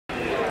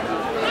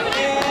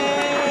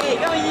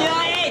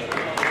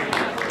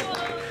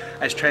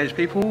as trans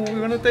people, all we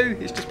want to do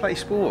is just play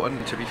sport.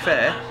 And to be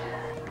fair,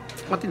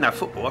 I didn't have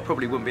football, I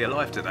probably wouldn't be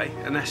alive today,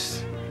 and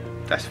that's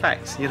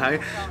facts, you know.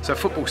 So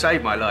football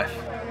saved my life.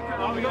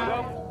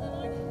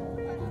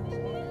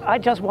 I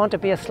just want to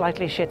be a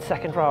slightly shit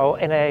second row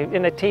in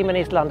a team in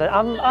East London.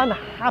 I'm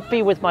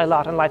happy with my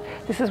lot in life.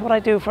 This is what I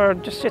do for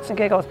just shits and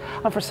giggles.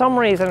 And for some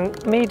reason,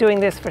 me doing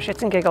this for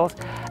shits and giggles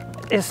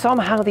is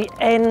somehow the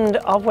end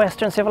of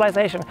Western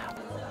civilization.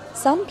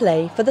 Some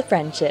play for the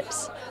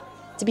friendships,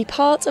 to be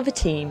part of a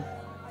team.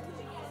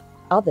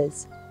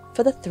 Others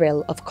for the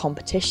thrill of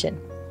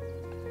competition,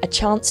 a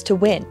chance to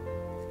win.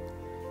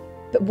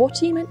 But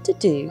what are you meant to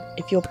do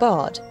if you're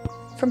barred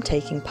from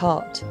taking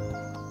part?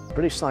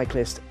 British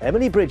cyclist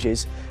Emily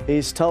Bridges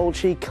is told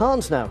she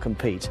can't now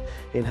compete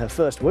in her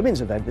first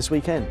women's event this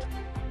weekend.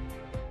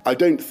 I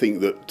don't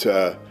think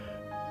that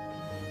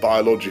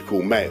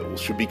biological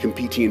males should be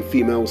competing in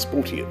female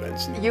sporting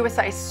events.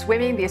 USA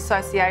Swimming, the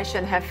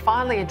association, have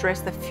finally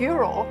addressed the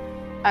furor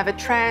over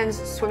trans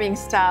swimming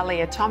star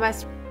Leah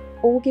Thomas.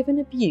 All given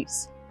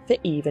abuse for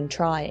even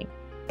trying.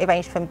 It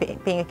ranged from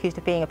being accused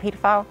of being a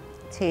paedophile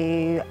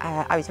to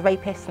I was a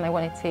rapist and I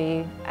wanted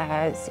to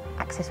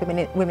access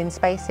women's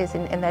spaces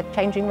in their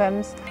changing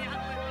rooms.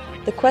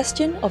 The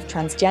question of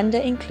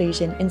transgender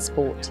inclusion in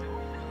sport.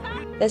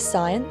 There's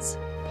science,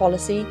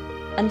 policy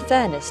and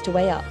fairness to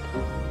weigh up.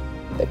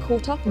 But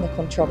caught up in the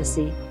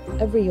controversy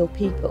are real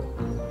people.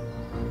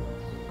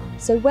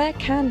 So where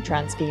can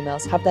trans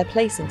females have their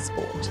place in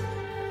sport?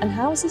 And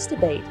how is this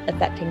debate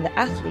affecting the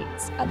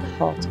athletes at the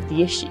heart of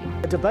the issue?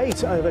 A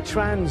debate over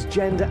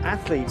transgender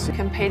athletes.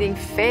 Competing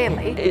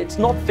fairly. It's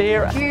not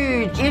fair.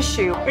 Huge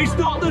issue. It's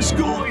not the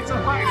score, it's a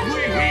fact.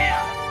 We're here.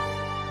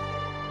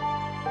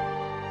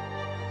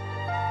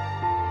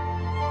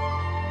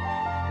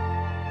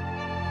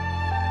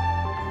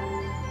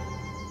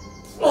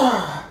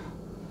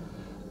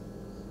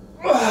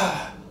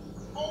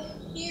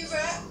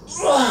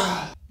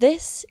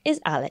 This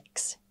is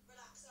Alex.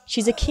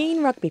 She's a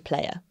keen rugby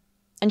player,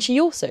 and she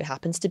also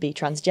happens to be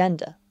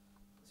transgender.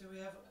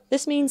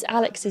 This means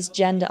Alex's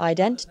gender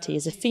identity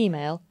as a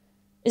female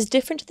is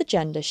different to the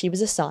gender she was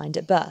assigned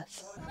at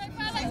birth.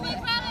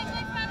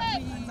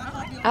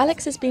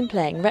 Alex has been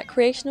playing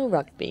recreational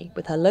rugby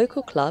with her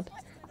local club,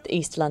 the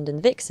East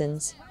London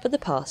Vixens, for the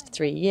past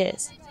 3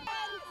 years.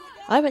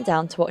 I went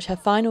down to watch her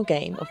final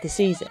game of the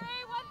season,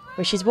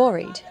 which she's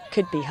worried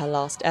could be her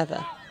last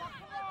ever.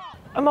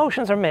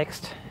 Emotions are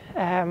mixed.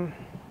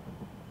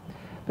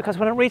 Because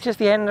when it reaches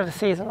the end of the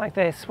season like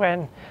this,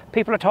 when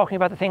people are talking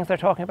about the things they're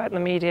talking about in the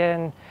media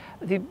and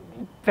the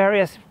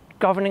various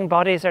governing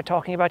bodies are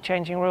talking about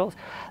changing rules,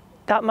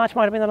 that match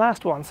might have been the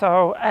last one.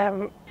 So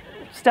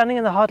standing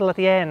in the huddle at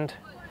the end,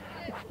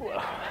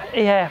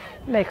 yeah,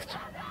 mixed,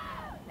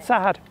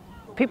 sad.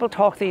 People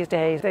talk these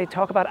days, they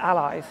talk about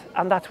allies,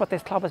 and that's what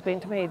this club has been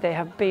to me. They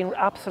have been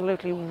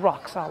absolutely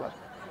rock solid.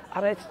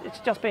 And it's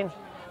just been,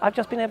 I've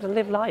just been able to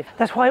live life.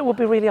 That's why it would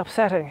be really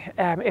upsetting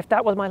if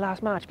that was my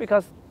last match,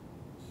 because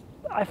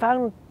I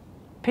found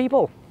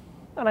people,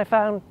 and I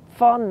found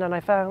fun, and I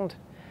found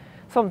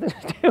something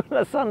to do on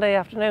a Sunday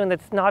afternoon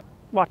that's not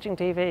watching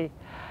TV.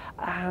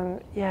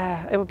 And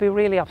yeah, it would be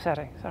really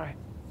upsetting, sorry.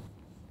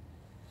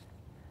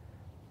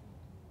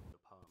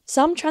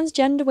 Some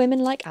transgender women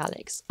like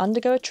Alex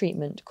undergo a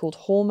treatment called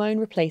hormone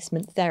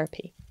replacement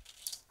therapy.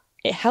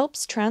 It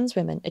helps trans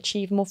women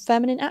achieve more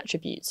feminine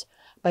attributes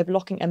by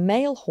blocking a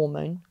male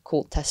hormone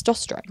called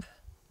testosterone.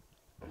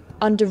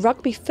 Under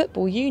rugby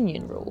football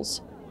union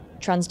rules,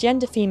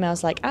 transgender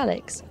females like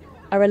Alex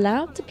are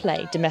allowed to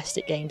play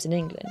domestic games in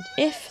England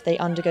if they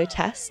undergo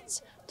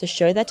tests to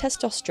show their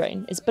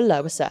testosterone is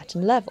below a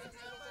certain level.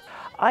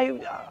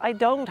 I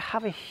don't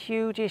have a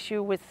huge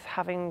issue with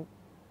having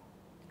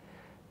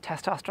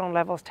testosterone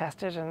levels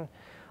tested and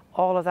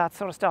all of that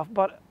sort of stuff,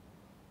 but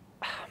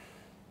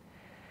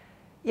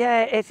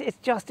yeah, it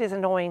just is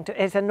annoying.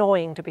 It's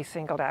annoying to be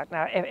singled out.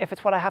 Now, if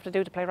it's what I have to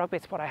do to play rugby,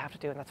 it's what I have to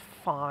do, and that's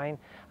fine.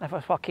 And if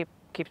it's what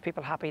keeps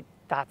people happy,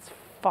 that's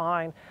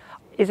fine.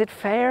 Is it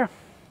fair?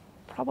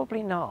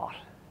 Probably not.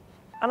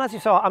 And as you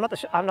saw, I'm not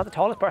the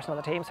tallest person on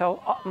the team,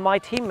 so my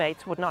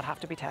teammates would not have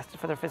to be tested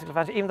for their physical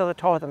advantage, even though they're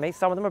taller than me.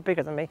 Some of them are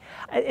bigger than me.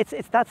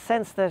 It's that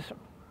sense that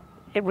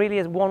it really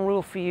is one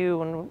rule for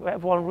you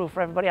and one rule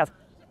for everybody else.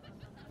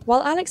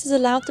 While Alex is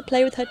allowed to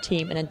play with her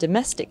team in a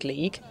domestic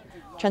league,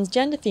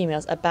 transgender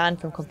females are banned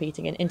from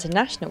competing in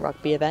international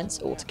rugby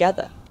events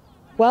altogether.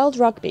 World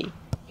Rugby,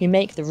 who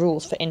make the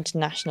rules for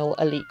international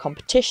elite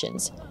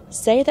competitions,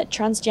 say that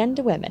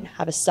transgender women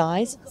have a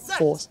size,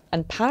 force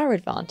and power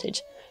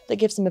advantage that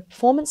gives them a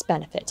performance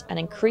benefit and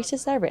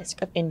increases their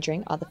risk of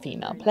injuring other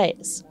female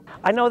players.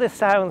 I know this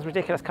sounds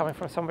ridiculous coming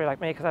from somebody like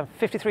me because I'm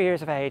 53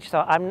 years of age,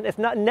 so it's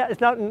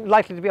not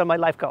likely to be on my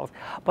life goals,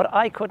 but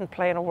I couldn't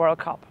play in a World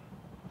Cup.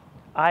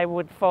 I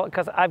would fall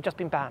because I've just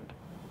been banned.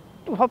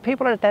 What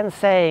people are then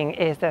saying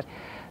is that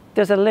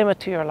there's a limit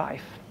to your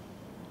life.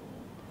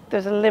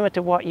 There's a limit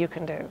to what you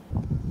can do.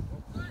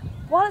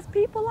 While it's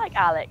people like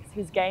Alex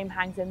whose game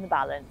hangs in the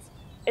balance,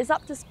 it's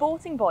up to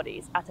sporting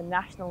bodies at a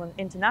national and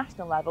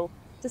international level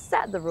to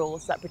set the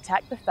rules that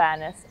protect the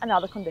fairness and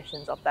other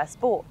conditions of their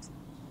sport.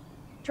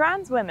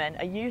 Trans women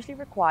are usually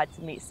required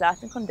to meet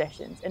certain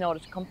conditions in order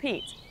to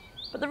compete,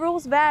 but the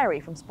rules vary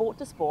from sport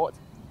to sport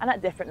and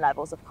at different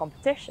levels of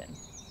competition.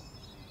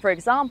 For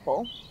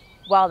example,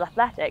 World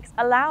Athletics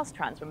allows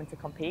trans women to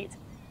compete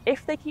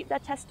if they keep their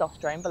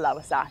testosterone below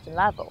a certain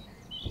level.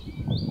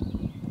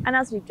 And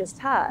as we've just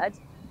heard,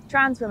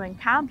 trans women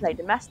can play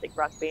domestic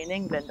rugby in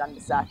England under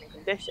certain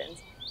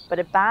conditions, but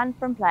are banned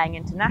from playing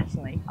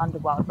internationally under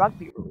World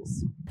Rugby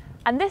rules.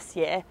 And this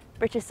year,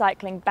 British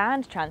Cycling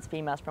banned trans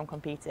females from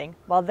competing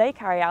while they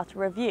carry out a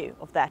review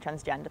of their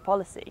transgender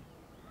policy.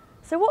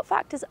 So what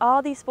factors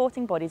are these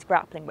sporting bodies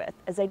grappling with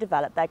as they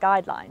develop their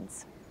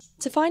guidelines?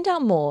 To find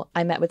out more,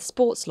 I met with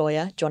sports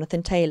lawyer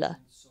Jonathan Taylor.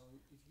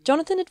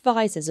 Jonathan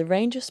advises a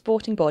range of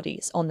sporting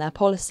bodies on their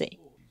policy,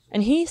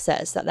 and he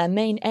says that their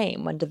main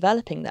aim when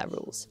developing their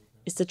rules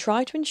is to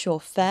try to ensure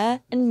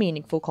fair and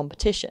meaningful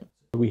competition.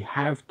 We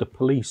have to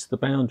police the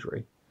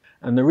boundary,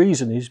 and the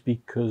reason is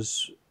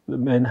because the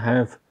men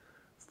have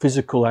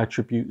physical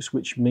attributes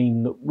which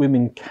mean that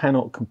women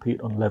cannot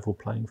compete on a level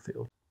playing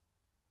field.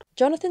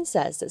 Jonathan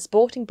says that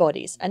sporting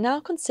bodies are now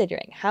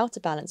considering how to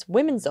balance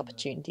women's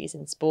opportunities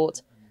in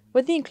sport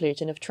with the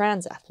inclusion of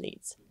trans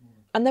athletes,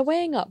 and they're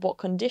weighing up what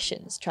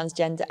conditions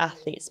transgender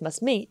athletes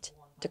must meet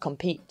to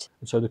compete.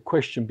 And so the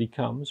question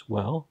becomes,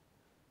 well,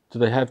 do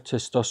they have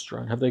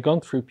testosterone? Have they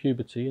gone through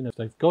puberty? And if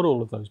they've got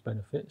all of those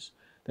benefits,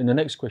 then the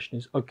next question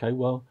is, okay,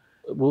 well,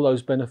 will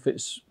those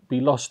benefits be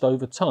lost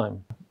over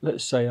time?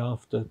 Let's say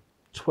after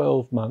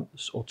 12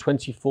 months or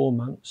 24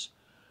 months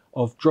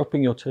of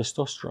dropping your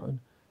testosterone,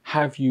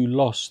 have you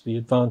lost the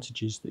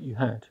advantages that you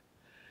had?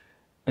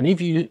 And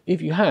if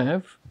you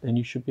have, then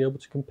you should be able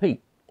to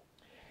compete.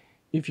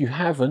 If you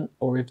haven't,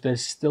 or if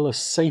there's still a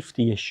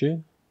safety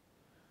issue,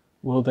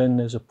 well, then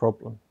there's a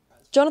problem.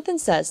 Jonathan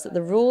says that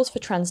the rules for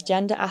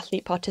transgender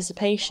athlete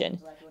participation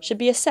should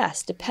be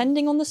assessed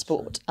depending on the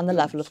sport and the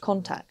level of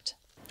contact.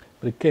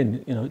 But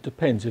again, it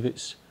depends. If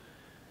it's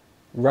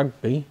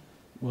rugby,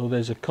 well,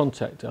 there's a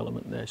contact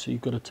element there, so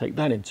you've got to take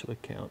that into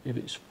account. If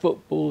it's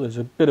football, there's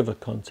a bit of a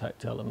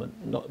contact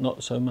element,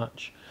 not so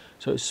much.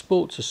 So it's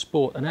sport to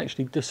sport and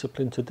actually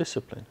discipline to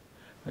discipline.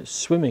 It's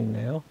swimming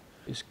now.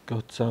 It's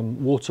got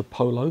water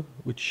polo,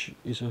 which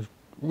is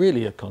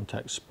really a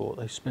contact sport.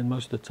 They spend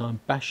most of the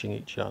time bashing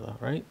each other,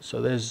 right?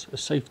 So there's a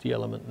safety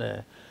element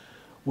there.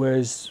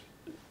 Whereas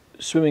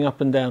swimming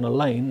up and down a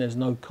lane, there's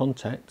no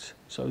contact,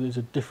 so there's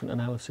a different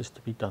analysis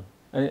to be done.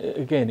 And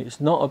again, it's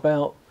not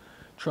about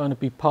trying to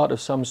be part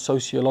of some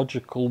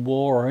sociological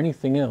war or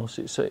anything else.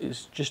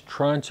 It's just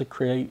trying to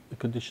create the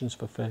conditions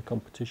for fair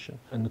competition.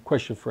 And the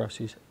question for us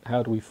is,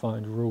 how do we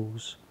find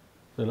rules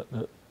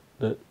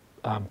that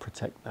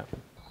protect that?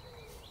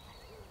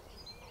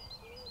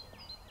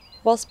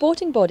 While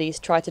sporting bodies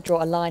try to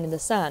draw a line in the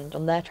sand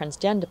on their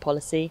transgender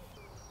policy,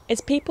 it's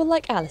people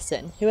like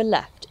Alison who are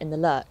left in the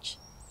lurch.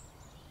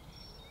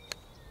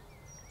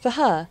 For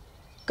her,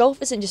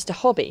 golf isn't just a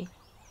hobby,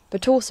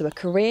 but also a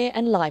career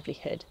and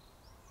livelihood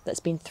that's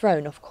been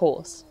thrown off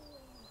course.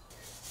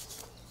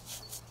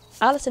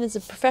 Alison is a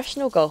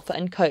professional golfer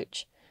and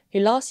coach who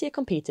last year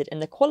competed in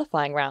the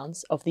qualifying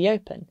rounds of the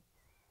Open,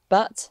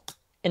 but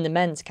in the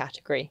men's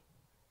category.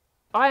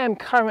 I am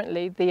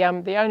currently the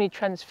only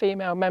trans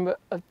female member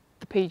of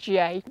the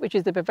PGA, which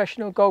is the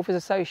Professional Golfers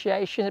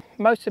Association.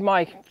 Most of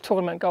my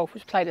tournament golf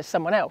was played as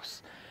someone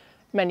else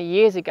many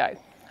years ago,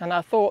 and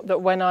I thought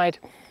that when I'd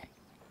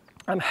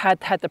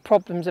had the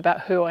problems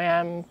about who I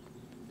am,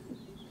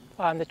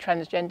 the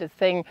transgender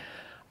thing,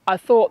 I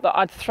thought that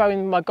I'd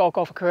thrown my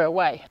golf career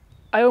away.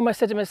 I almost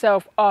said to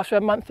myself, after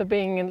a month of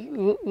being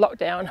in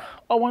lockdown,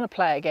 I want to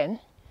play again.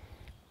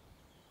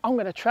 I'm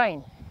going to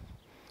train.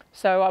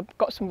 So I've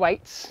got some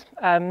weights,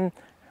 my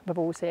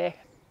balls here,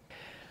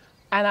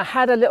 and I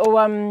had a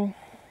little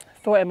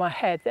thought in my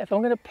head that if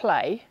I'm going to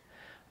play,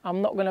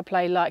 I'm not going to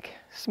play like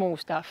small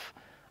stuff.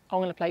 I'm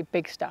going to play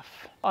big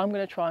stuff. I'm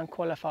going to try and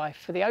qualify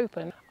for the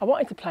Open. I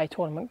wanted to play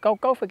tournament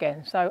golf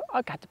again, so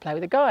I had to play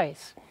with the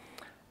guys.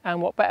 And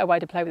what better way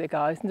to play with the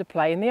guys than to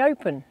play in the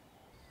Open?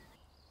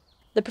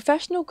 The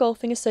Professional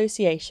Golfing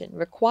Association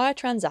require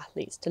trans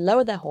athletes to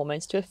lower their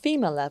hormones to a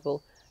female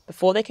level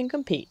before they can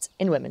compete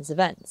in women's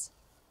events.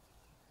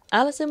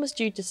 Alison was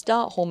due to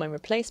start hormone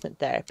replacement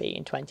therapy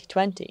in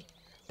 2020,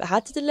 but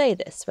had to delay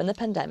this when the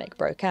pandemic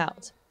broke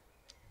out.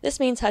 This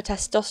means her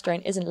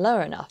testosterone isn't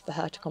low enough for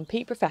her to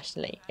compete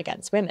professionally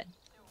against women.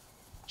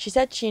 She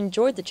said she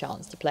enjoyed the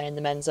chance to play in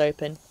the Men's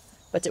Open,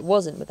 but it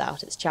wasn't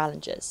without its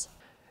challenges.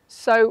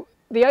 So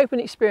the Open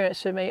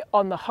experience for me,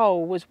 on the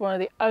whole, was one of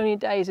the only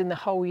days in the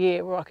whole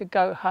year where I could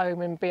go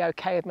home and be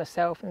okay with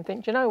myself and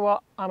think, do you know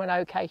what, I'm an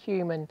okay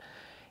human.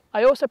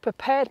 I also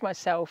prepared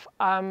myself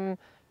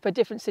for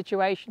different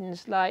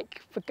situations,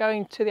 like for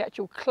going to the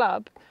actual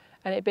club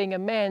and it being a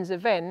men's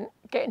event,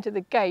 getting to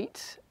the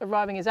gate,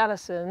 arriving as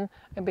Alison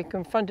and being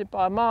confronted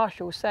by a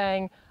marshal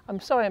saying, I'm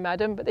sorry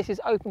madam, but this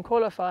is open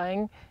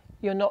qualifying,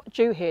 you're not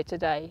due here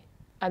today.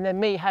 And then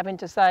me having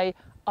to say,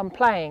 I'm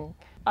playing,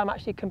 I'm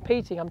actually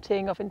competing, I'm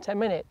teeing off in 10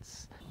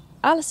 minutes.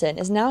 Alison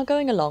is now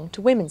going along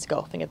to women's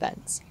golfing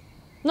events.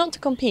 Not to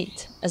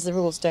compete, as the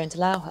rules don't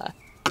allow her,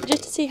 but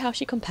just to see how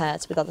she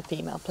compares with other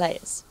female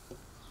players.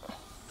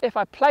 If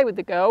I play with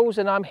the girls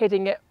and I'm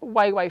hitting it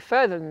way, way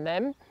further than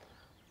them,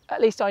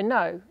 at least I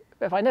know.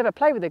 But if I never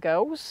play with the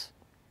girls,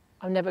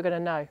 I'm never going to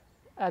know.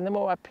 And the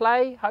more I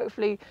play,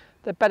 hopefully,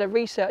 the better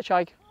research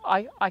I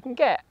can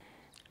get.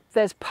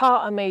 There's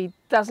part of me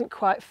doesn't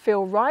quite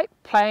feel right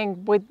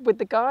playing with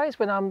the guys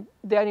when I'm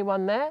the only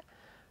one there.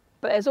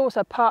 But there's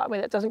also part of me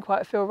that doesn't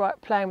quite feel right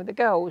playing with the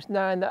girls,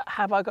 knowing that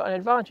have I got an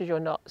advantage or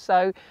not.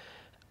 So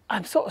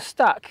I'm sort of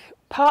stuck.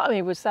 Part of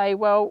me would say,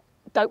 well,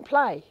 don't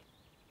play.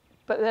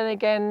 But then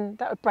again,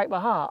 that would break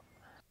my heart.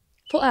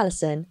 For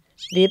Alison,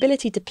 the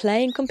ability to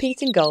play and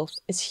compete in golf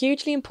is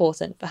hugely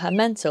important for her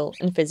mental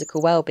and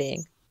physical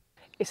well-being.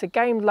 It's a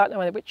game like the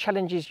one which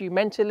challenges you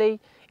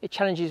mentally, it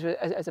challenges you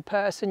as a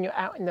person, you're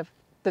out in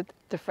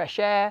the fresh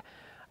air.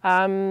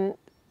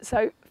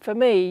 So for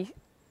me,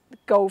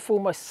 golf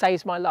almost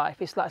saves my life.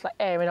 It's like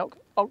air and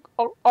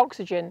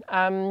oxygen.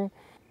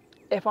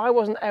 If I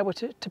wasn't able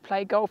to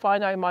play golf, I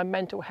know my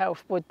mental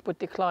health would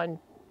decline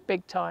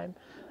big time.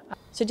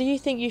 So do you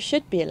think you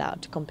should be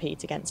allowed to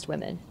compete against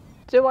women?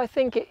 Do I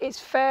think it's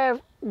fair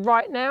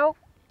right now?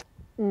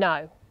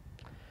 No.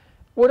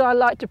 Would I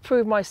like to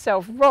prove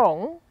myself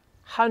wrong?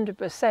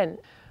 100%.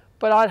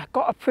 But I've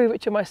got to prove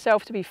it to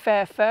myself to be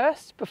fair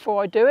first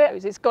before I do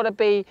it. It's got to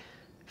be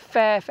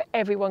fair for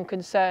everyone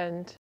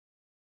concerned.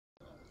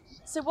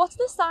 So what are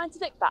the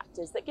scientific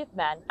factors that give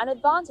men an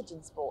advantage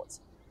in sport?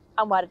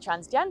 And where do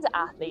transgender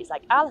athletes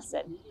like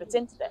Alison fit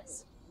into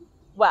this?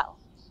 Well,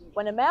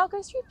 when a male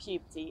goes through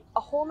puberty, a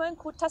hormone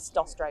called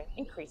testosterone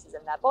increases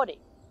in their body.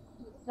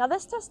 Now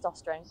this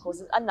testosterone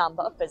causes a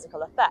number of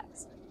physical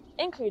effects,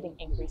 including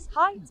increased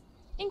height,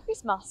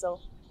 increased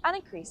muscle, and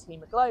increased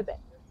hemoglobin,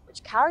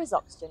 which carries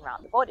oxygen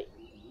around the body.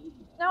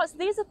 Now it's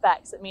these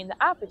effects that mean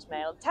the average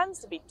male tends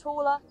to be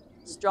taller,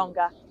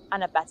 stronger,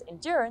 and have better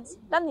endurance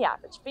than the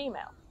average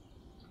female.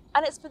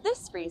 And it's for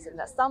this reason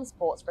that some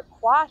sports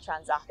require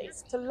trans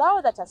athletes to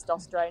lower their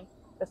testosterone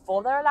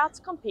before they're allowed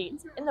to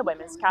compete in the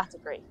women's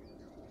category.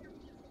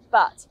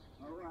 But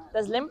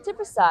there's limited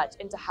research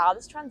into how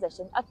this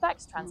transition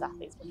affects trans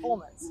athletes'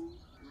 performance.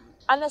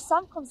 And there's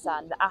some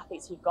concern that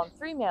athletes who've gone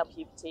through male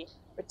puberty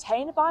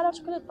retain a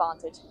biological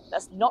advantage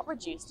that's not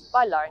reduced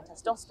by lowering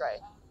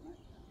testosterone.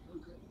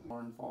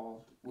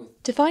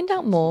 To find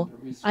out more,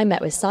 I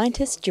met with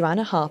scientist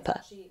Joanna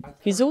Harper,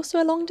 who's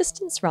also a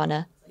long-distance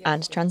runner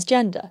and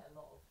transgender.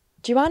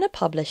 Joanna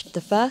published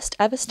the first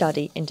ever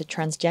study into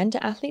transgender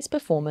athletes'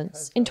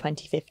 performance in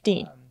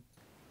 2015.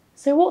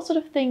 So what sort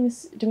of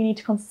things do we need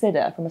to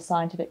consider from a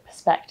scientific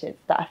perspective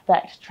that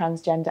affect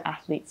transgender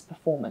athletes'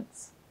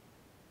 performance?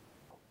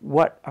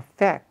 What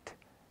effect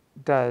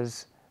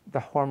does the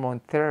hormone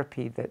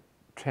therapy that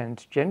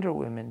transgender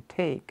women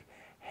take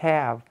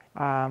have?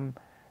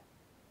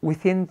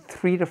 Within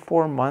 3 to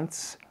 4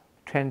 months,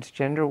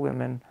 transgender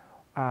women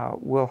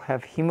will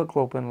have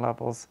hemoglobin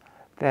levels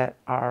that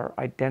are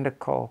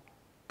identical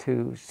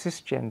to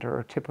cisgender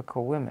or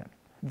typical women.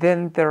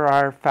 Then there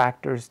are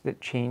factors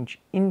that change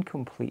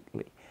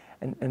incompletely,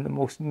 and the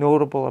most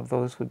notable of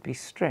those would be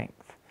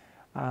strength.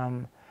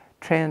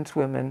 Trans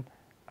women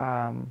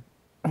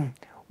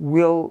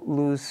will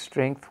lose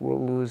strength,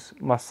 will lose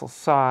muscle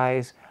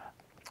size.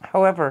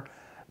 However,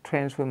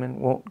 trans women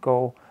won't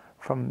go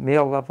from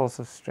male levels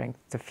of strength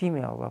to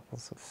female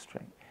levels of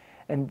strength.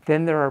 And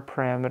then there are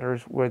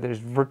parameters where there's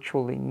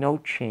virtually no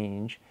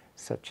change,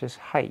 such as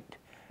height.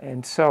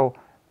 And so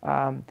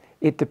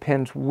it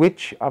depends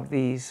which of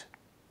these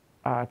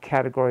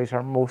categories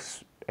are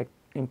most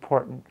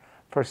important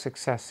for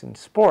success in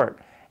sport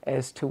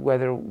as to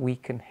whether we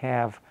can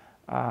have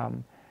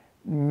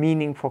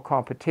meaningful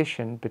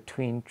competition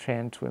between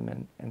trans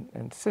women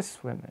and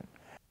cis women.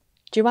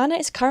 Joanna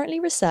is currently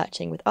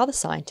researching with other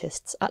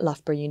scientists at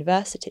Loughborough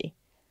University,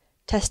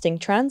 testing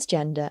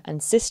transgender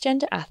and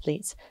cisgender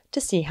athletes to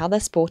see how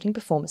their sporting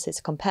performances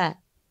compare.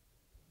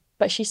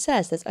 But she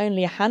says there's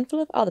only a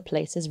handful of other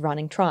places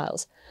running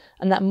trials,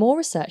 and that more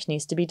research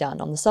needs to be done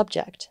on the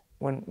subject.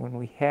 When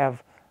we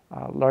have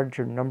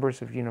larger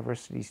numbers of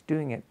universities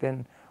doing it,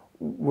 then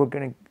we're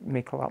going to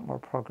make a lot more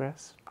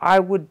progress. I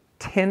would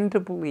tend to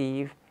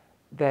believe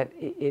that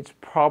it's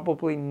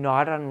probably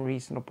not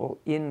unreasonable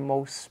in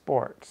most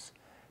sports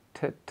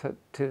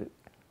to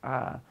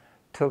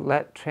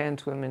let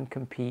trans women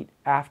compete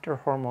after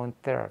hormone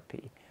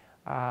therapy.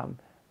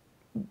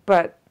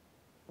 But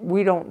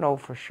we don't know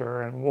for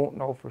sure and won't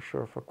know for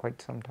sure for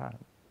quite some time.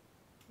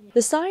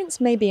 The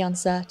science may be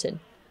uncertain,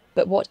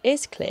 but what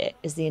is clear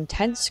is the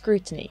intense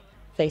scrutiny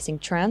facing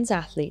trans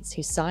athletes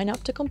who sign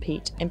up to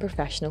compete in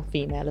professional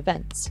female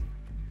events.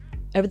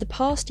 Over the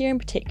past year in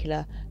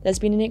particular, there's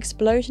been an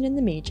explosion in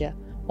the media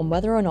on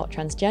whether or not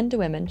transgender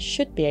women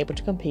should be able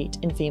to compete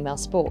in female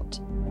sport.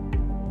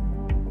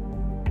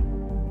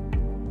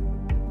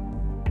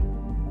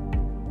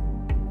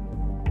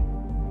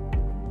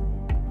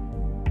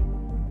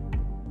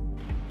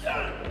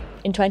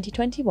 In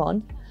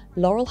 2021,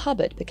 Laurel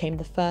Hubbard became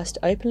the first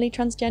openly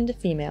transgender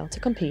female to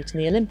compete in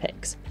the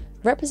Olympics,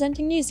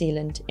 representing New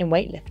Zealand in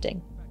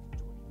weightlifting.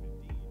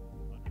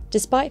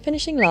 Despite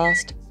finishing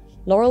last,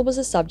 Laurel was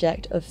the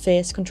subject of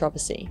fierce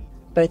controversy,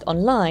 both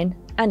online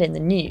and in the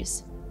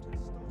news.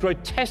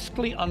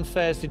 Grotesquely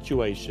unfair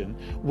situation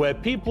where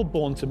people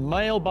born to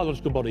male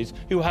biological bodies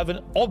who have an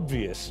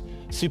obvious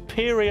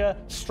superior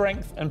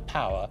strength and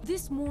power.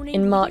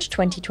 In March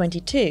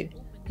 2022,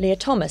 Leah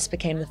Thomas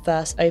became the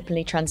first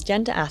openly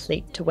transgender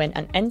athlete to win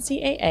an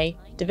NCAA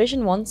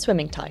Division I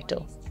swimming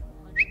title,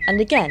 and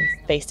again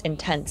faced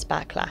intense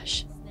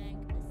backlash.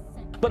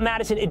 But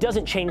Madison, it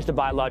doesn't change the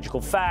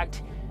biological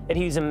fact that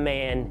he's a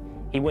man.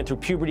 He went through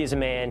puberty as a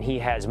man. He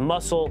has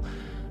muscle,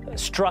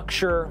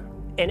 structure,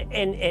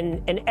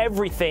 and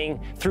everything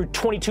through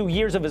 22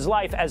 years of his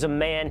life as a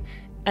man.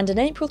 And in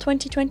April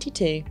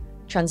 2022,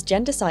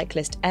 transgender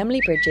cyclist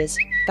Emily Bridges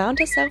found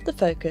herself the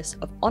focus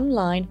of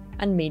online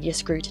and media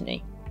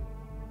scrutiny.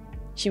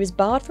 She was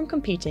barred from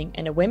competing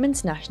in a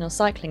women's national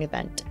cycling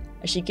event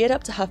as she geared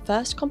up to her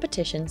first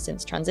competition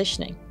since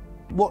transitioning.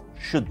 What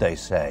should they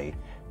say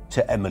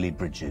to Emily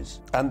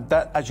Bridges? And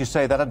that, as you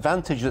say, that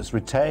advantage that's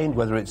retained,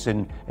 whether it's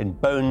in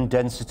bone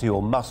density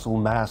or muscle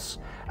mass,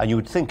 and you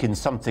would think in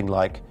something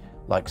like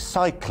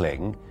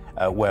cycling,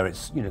 where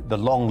it's, the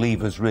long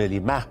levers really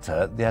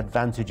matter, the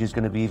advantage is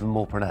going to be even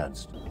more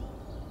pronounced.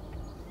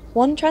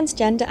 One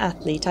transgender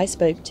athlete I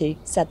spoke to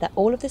said that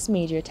all of this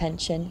media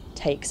attention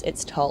takes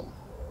its toll.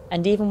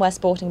 And even where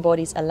sporting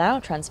bodies allow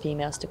trans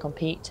females to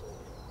compete,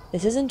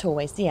 this isn't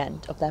always the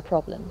end of their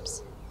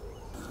problems.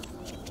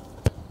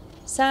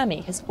 Sammy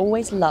has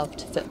always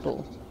loved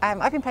football.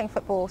 I've been playing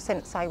football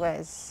since I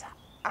was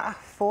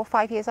 4 or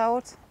 5 years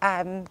old.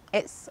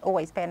 It's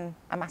always been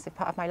a massive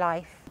part of my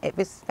life. It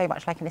was very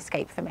much like an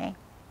escape for me.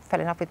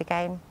 Fell in love with the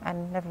game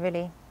and never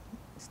really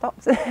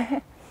stopped.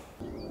 The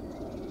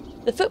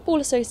Football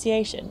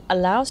Association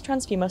allows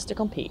trans females to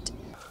compete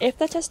if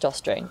their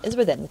testosterone is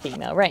within the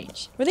female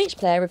range, with each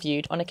player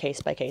reviewed on a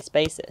case-by-case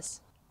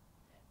basis.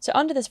 So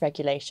under this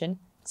regulation,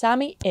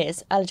 Sammy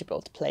is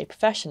eligible to play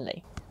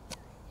professionally.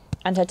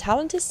 And her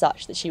talent is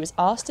such that she was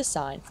asked to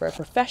sign for a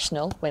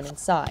professional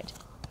women's side.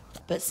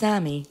 But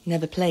Sammy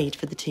never played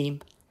for the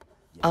team,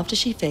 after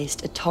she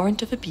faced a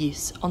torrent of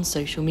abuse on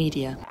social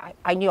media.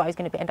 I knew I was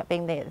going to end up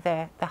being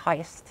the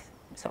highest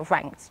sort of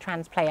ranked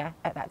trans player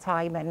at that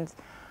time, and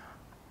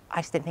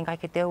I just didn't think I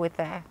could deal with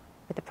the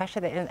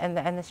pressure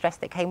and the stress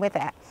that came with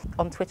it.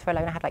 On Twitter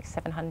alone, I had like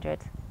 700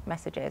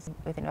 messages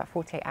within about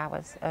 48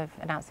 hours of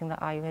announcing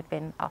that I had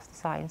been asked to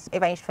sign.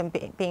 It ranged from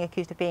being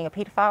accused of being a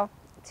paedophile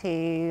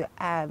to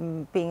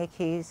being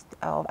accused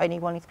of only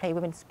wanting to play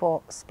women's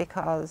sports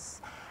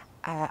because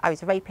I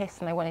was a rapist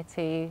and I wanted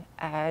to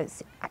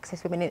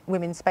access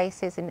women's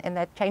spaces in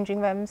their changing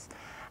rooms.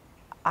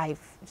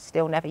 I've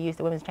still never used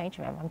the women's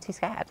changing room. I'm too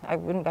scared. I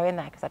wouldn't go in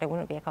there because I don't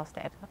want to be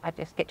accosted. I'd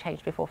just get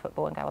changed before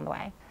football and go on the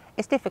way.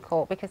 It's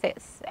difficult because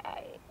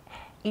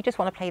you just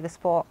want to play the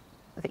sport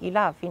that you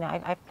love.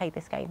 I've played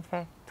this game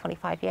for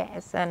 25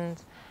 years,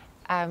 and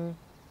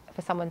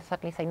for someone to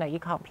suddenly say, no, you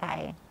can't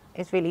play,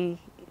 is really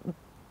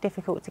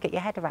difficult to get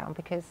your head around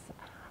because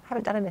I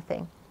haven't done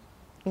anything.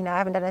 I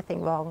haven't done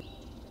anything wrong.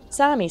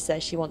 Sammy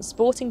says she wants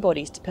sporting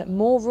bodies to put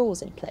more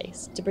rules in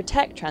place to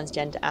protect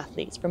transgender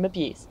athletes from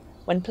abuse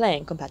when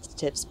playing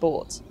competitive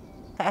sports.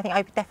 I think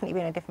I'd definitely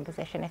be in a different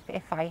position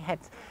if I had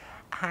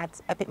had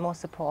a bit more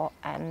support,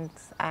 and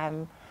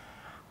I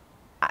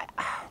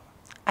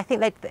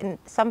think that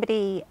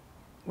somebody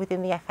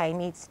within the FA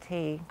needs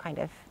to kind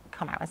of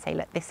come out and say,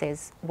 look, this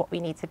is what we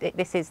need to do,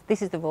 this is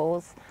the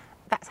rules,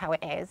 that's how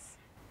it is,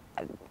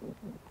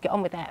 get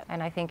on with it.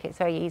 And I think it's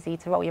very easy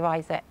to roll your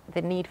eyes at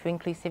the need for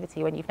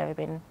inclusivity when you've never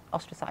been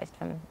ostracised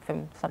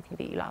from something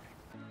that you love.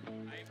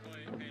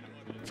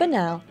 For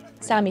now,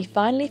 Sammy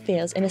finally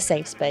feels in a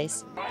safe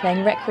space,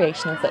 playing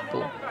recreational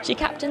football. She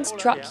captains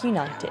Truck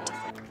United,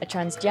 a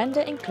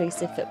transgender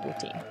inclusive football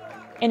team.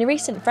 In a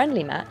recent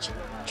friendly match,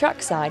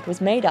 Truck's side was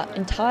made up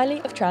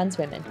entirely of trans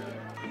women.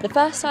 The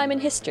first time in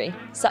history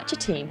such a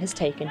team has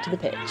taken to the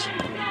pitch.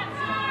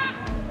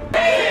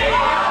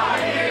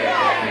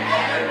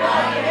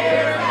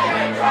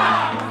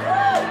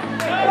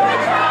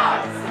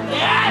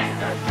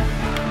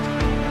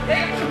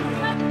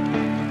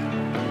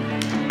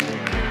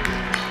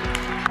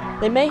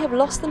 They may have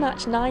lost the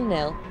match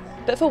 9-0,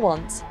 but for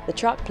once, the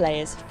Truck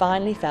players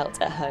finally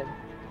felt at home.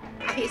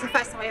 I think it's the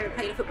first time I ever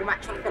played a football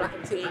match and I feel like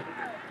I'm truly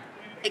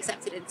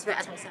accepted into it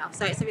as myself,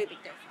 so it's a really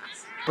big deal for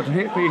us. But to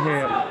be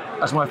here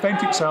as my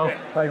authentic self,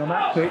 playing on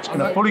that pitch in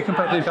a fully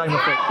competitive game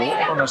of football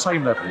on the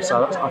same level,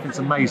 so I think it's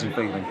an amazing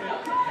feeling.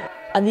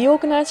 And the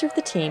organiser of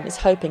the team is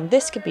hoping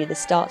this could be the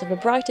start of a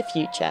brighter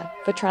future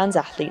for trans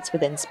athletes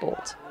within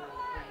sport.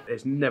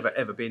 There's never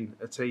ever been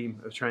a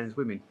team of trans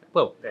women.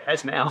 Well, it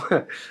has now.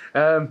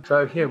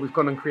 So yeah, we've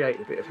gone and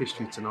created a bit of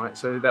history tonight,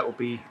 so that will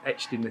be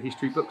etched in the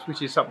history books,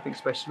 which is something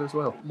special as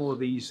well. More of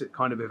these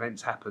kind of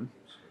events happen.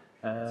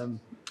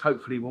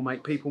 Hopefully will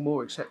make people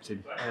more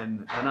accepting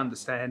and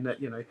understand that,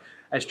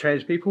 as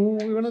trans people,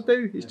 all we want to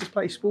do is just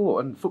play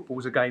sport, and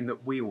football's a game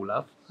that we all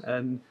love,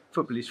 and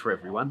football is for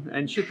everyone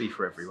and should be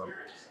for everyone.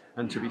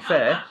 And to be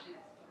fair,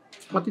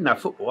 If I didn't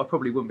have football, I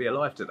probably wouldn't be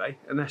alive today,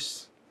 and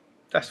that's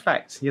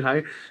fact, you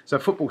know. So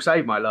football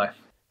saved my life.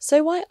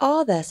 So why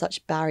are there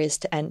such barriers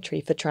to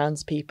entry for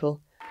trans people,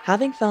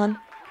 having fun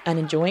and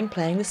enjoying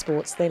playing the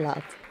sports they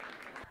love?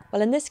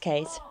 Well, in this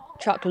case,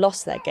 Truck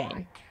lost their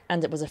game,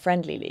 and it was a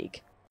friendly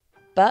league.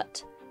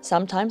 But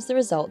sometimes the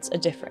results are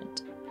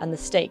different, and the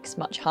stakes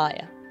much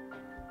higher.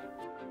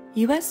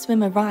 US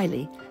swimmer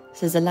Riley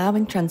says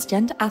allowing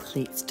transgender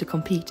athletes to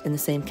compete in the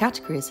same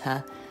category as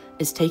her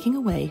is taking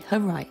away her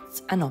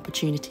rights and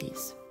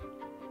opportunities.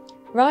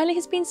 Riley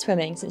has been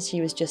swimming since she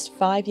was just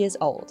 5 years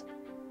old.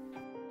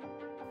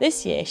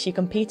 This year, she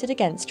competed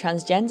against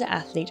transgender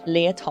athlete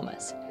Leah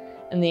Thomas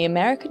in the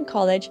American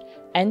College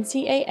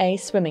NCAA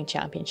Swimming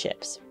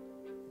Championships,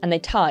 and they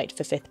tied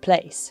for 5th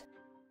place.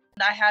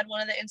 I had one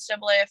of the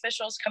NCAA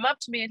officials come up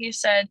to me and he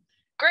said,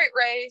 "Great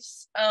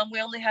race. We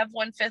only have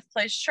one 5th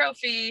place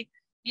trophy.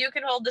 You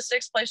can hold the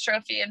 6th place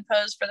trophy and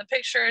pose for the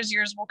pictures.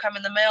 Yours will come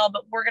in the mail,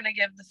 but we're going to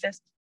give the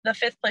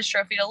 5th place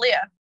trophy to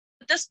Leah."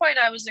 At this point,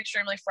 I was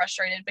extremely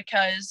frustrated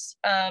because,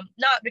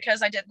 not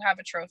because I didn't have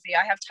a trophy.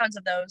 I have tons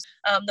of those.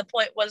 The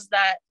point was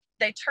that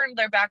they turned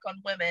their back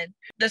on women.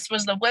 This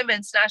was the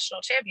women's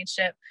national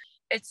championship.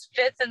 It's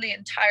 5th in the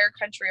entire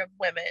country of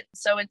women.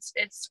 So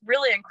it's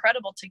really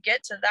incredible to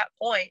get to that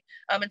point.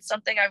 It's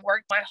something I've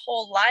worked my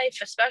whole life,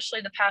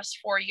 especially the past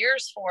 4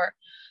 years for.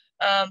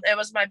 It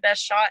was my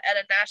best shot at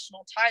a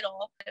national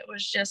title. It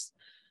was just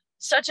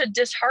such a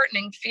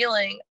disheartening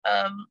feeling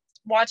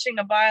watching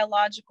a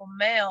biological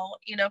male,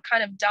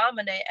 kind of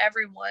dominate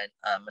everyone,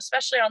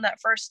 especially on that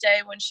first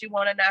day when she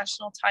won a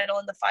national title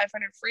in the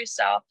 500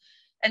 freestyle.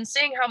 And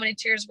seeing how many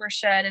tears were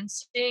shed and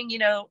seeing,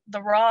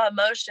 the raw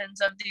emotions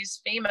of these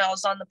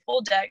females on the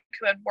pool deck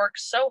who had worked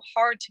so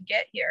hard to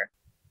get here.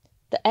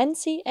 The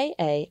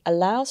NCAA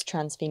allows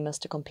trans females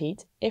to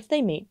compete if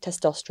they meet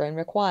testosterone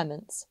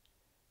requirements.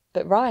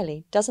 But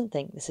Riley doesn't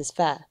think this is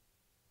fair.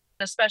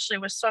 Especially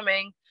with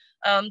swimming,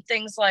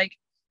 things like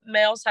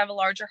males have a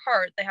larger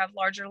heart, they have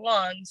larger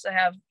lungs, they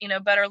have,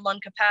 better lung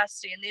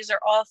capacity. And these are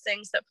all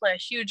things that play a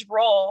huge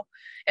role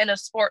in a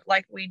sport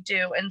like we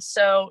do. And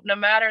so no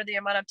matter the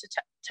amount of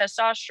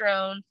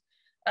testosterone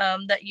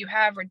that you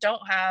have or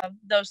don't have,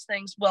 those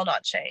things will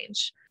not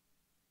change.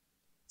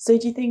 So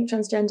do you think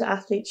transgender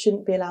athletes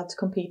shouldn't be allowed to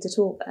compete at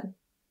all then?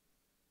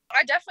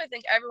 I definitely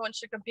think everyone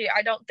should compete.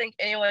 I don't think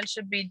anyone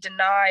should be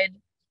denied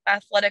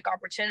athletic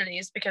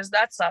opportunities because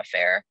that's not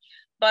fair.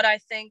 But I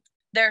think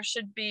there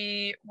should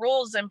be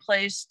rules in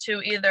place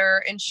to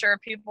either ensure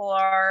people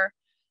are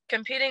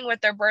competing with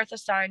their birth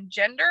assigned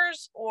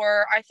genders,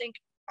 or I think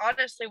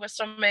honestly with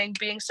swimming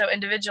being so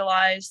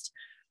individualized,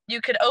 you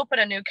could open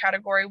a new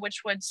category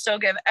which would still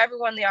give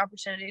everyone the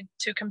opportunity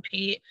to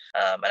compete.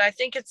 And I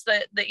think it's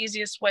the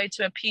easiest way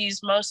to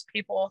appease most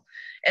people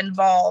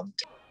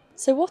involved.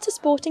 So what are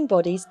sporting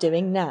bodies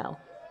doing now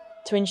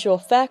to ensure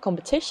fair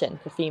competition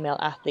for female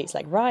athletes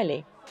like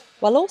Riley,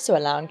 while also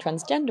allowing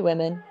transgender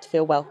women to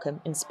feel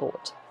welcome in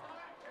sport?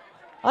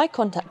 I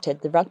contacted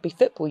the Rugby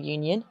Football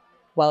Union,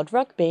 World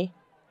Rugby,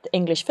 the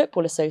English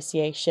Football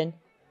Association,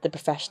 the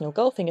Professional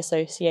Golfing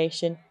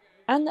Association,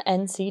 and the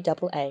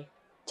NCAA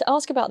to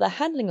ask about their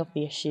handling of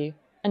the issue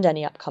and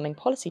any upcoming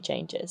policy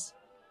changes.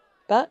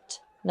 But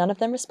none of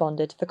them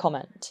responded for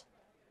comment.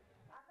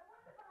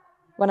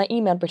 When I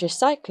emailed British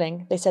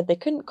Cycling, they said they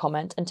couldn't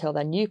comment until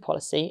their new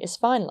policy is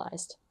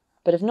finalised,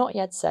 but have not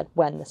yet said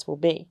when this will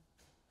be.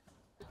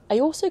 I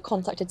also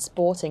contacted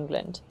Sport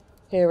England,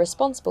 who are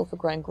responsible for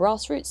growing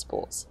grassroots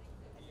sports,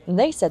 and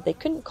they said they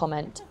couldn't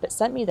comment but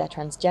sent me their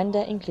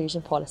transgender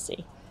inclusion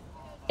policy.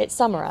 It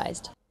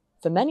summarised,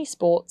 for many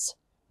sports,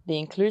 the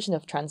inclusion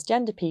of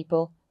transgender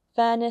people,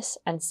 fairness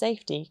and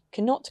safety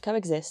cannot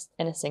coexist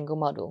in a single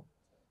model,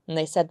 and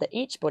they said that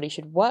each body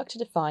should work to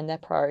define their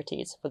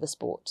priorities for the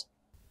sport.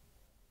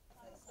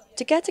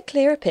 To get a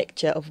clearer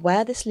picture of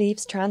where this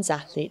leaves trans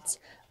athletes,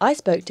 I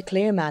spoke to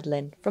Cleo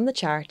Madeline from the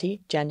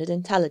charity Gendered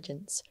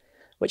Intelligence,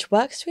 which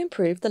works to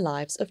improve the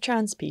lives of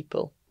trans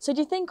people. So do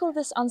you think all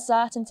this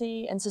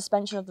uncertainty and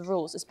suspension of the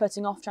rules is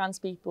putting off trans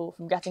people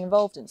from getting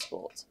involved in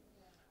sport?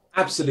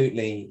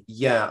 Absolutely,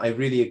 yeah. I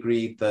really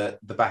agree that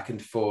the back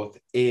and forth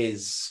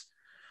is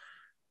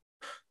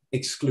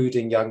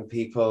excluding young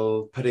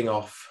people, putting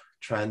off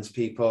trans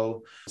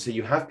people. So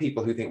you have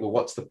people who think, well,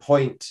 what's the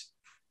point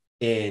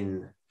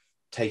in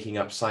taking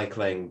up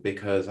cycling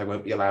because I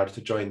won't be allowed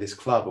to join this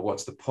club? Or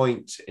what's the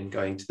point in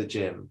going to the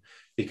gym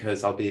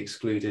because I'll be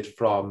excluded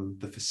from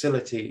the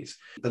facilities?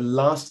 The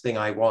last thing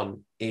I want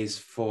is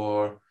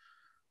for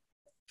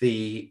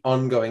the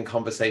ongoing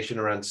conversation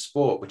around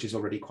sport, which is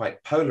already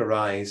quite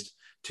polarized,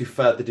 to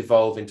further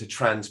devolve into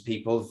trans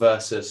people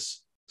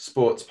versus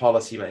sports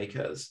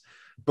policymakers.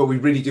 But we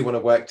really do want to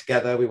work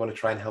together. We want to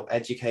try and help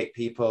educate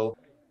people.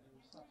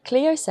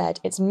 Cleo said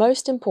it's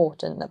most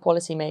important that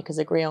policymakers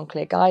agree on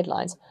clear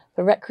guidelines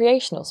for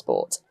recreational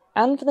sport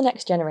and for the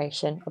next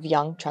generation of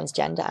young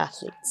transgender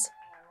athletes.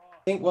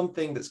 I think one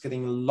thing that's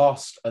getting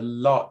lost a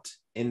lot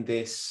in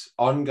this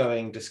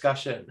ongoing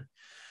discussion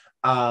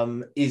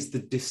is the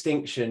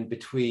distinction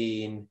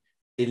between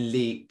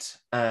elite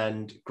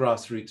and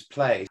grassroots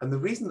play. And the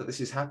reason that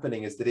this is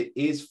happening is that it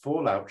is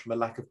fallout from a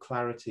lack of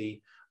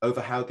clarity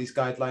over how these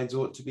guidelines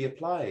ought to be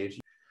applied.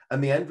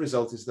 And the end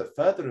result is that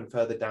further and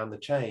further down the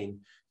chain,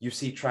 you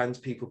see trans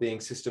people being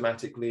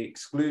systematically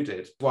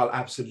excluded. While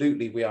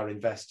absolutely we are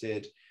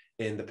invested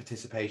in the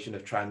participation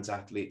of trans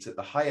athletes at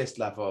the highest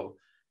level,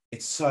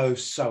 it's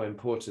so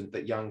important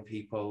that young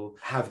people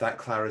have that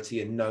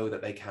clarity and know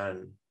that they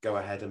can go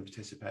ahead and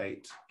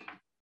participate.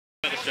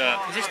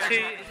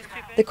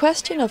 The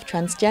question of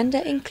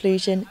transgender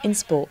inclusion in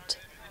sport.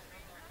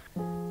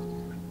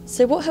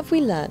 So what have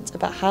we learnt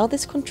about how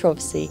this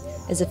controversy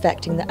is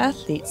affecting the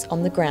athletes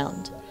on the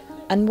ground?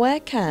 And where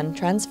can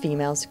trans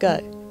females go?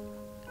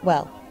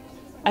 Well,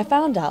 I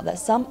found out that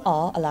some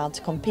are allowed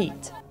to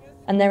compete,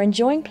 and they're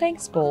enjoying playing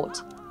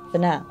sport for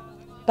now.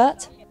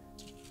 But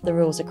the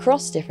rules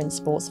across different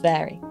sports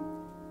vary,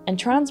 and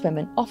trans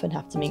women often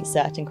have to meet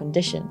certain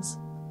conditions.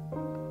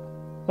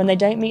 When they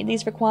don't meet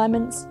these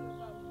requirements,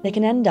 they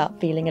can end up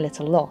feeling a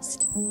little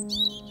lost,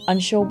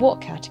 unsure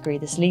what category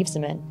this leaves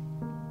them in.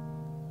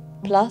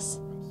 Plus,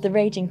 the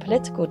raging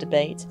political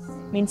debate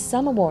means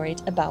some are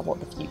worried about what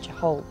the future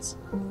holds,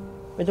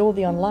 with all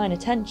the online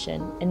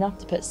attention enough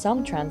to put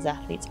some trans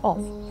athletes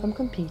off from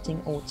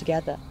competing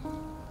altogether.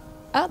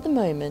 At the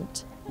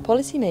moment,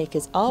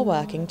 policymakers are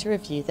working to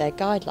review their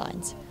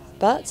guidelines,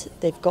 but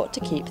they've got to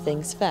keep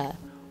things fair.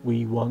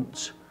 We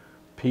want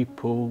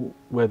people,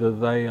 whether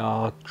they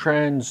are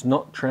trans,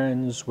 not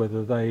trans,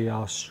 whether they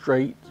are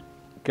straight,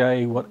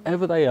 gay,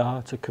 whatever they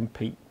are, to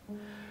compete.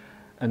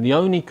 And the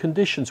only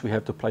conditions we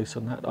have to place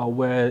on that are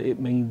where it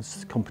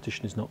means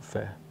competition is not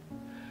fair.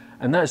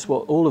 And that's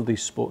what all of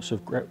these sports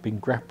have been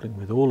grappling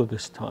with all of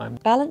this time.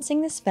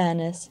 Balancing this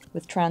fairness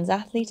with trans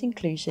athlete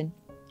inclusion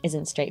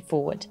isn't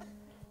straightforward,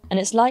 and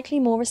it's likely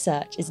more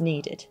research is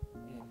needed.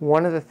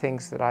 One of the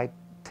things that I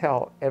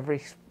tell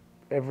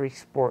every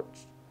sport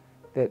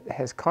that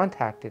has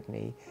contacted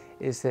me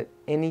is that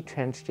any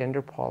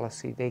transgender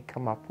policy they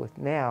come up with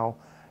now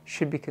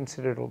should be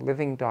considered a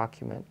living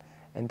document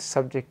and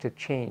subject to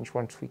change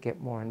once we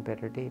get more and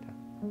better data.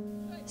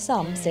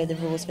 Some say the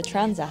rules for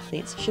trans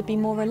athletes should be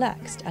more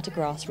relaxed at a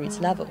grassroots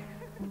level.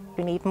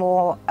 We need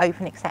more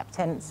open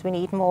acceptance, we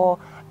need more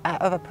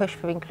of a push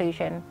for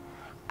inclusion.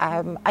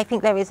 I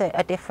think there is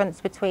a difference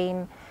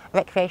between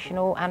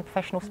recreational and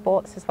professional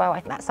sports as well.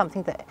 I think that's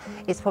something that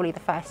is probably the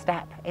first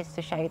step, is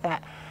to show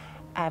that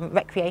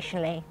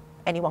recreationally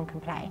anyone can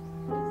play.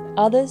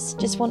 Others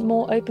just want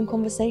more open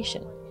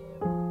conversation,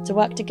 to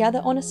work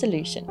together on a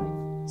solution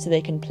so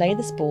they can play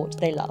the sport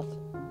they love.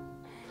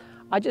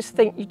 I just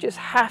think you just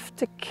have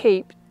to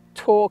keep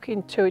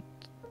talking to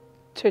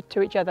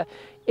each other.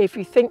 If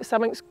you think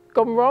something's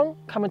gone wrong,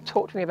 come and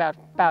talk to me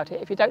about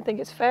it. If you don't think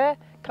it's fair,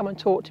 come and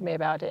talk to me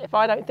about it. If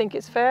I don't think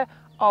it's fair,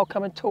 I'll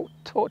come and talk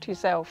to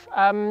yourself.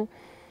 There'll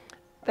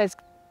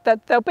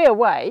be a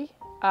way.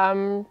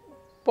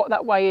 What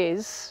that way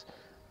is,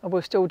 and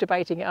we're still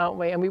debating it, aren't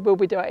we? And we will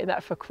be debating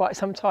that for quite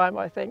some time,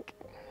 I think.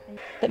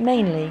 But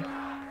mainly,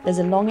 there's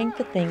a longing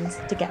for things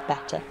to get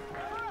better.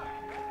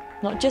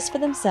 Not just for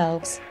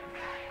themselves,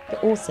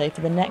 but also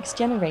for the next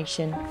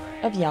generation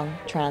of young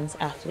trans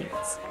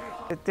athletes.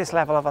 This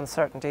level of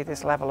uncertainty,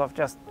 this level of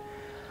just,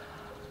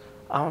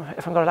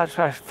 if I'm going to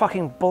describe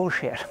fucking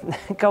bullshit,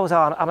 goes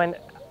on. I mean,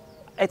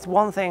 it's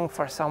one thing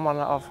for someone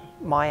of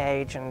my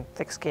age and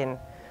thick skin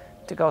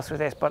to go through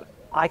this, but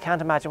I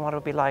can't imagine what it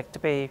would be like to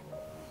be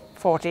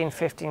 14,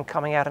 15,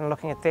 coming out and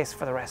looking at this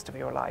for the rest of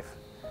your life.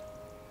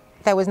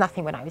 There was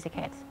nothing when I was a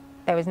kid.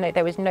 There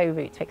was no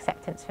route to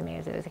acceptance for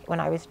me when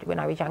I was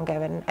younger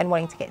and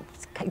wanting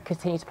to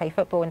continue to play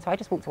football, and so I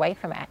just walked away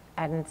from it.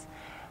 And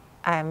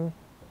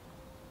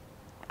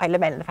I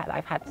lament the fact that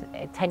I've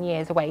had 10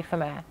 years away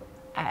from a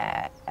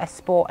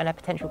sport and a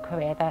potential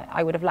career that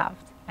I would have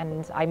loved,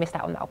 and I missed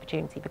out on that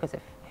opportunity because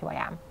of who I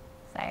am.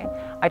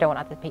 So I don't want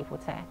other people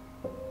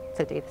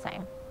to do the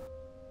same.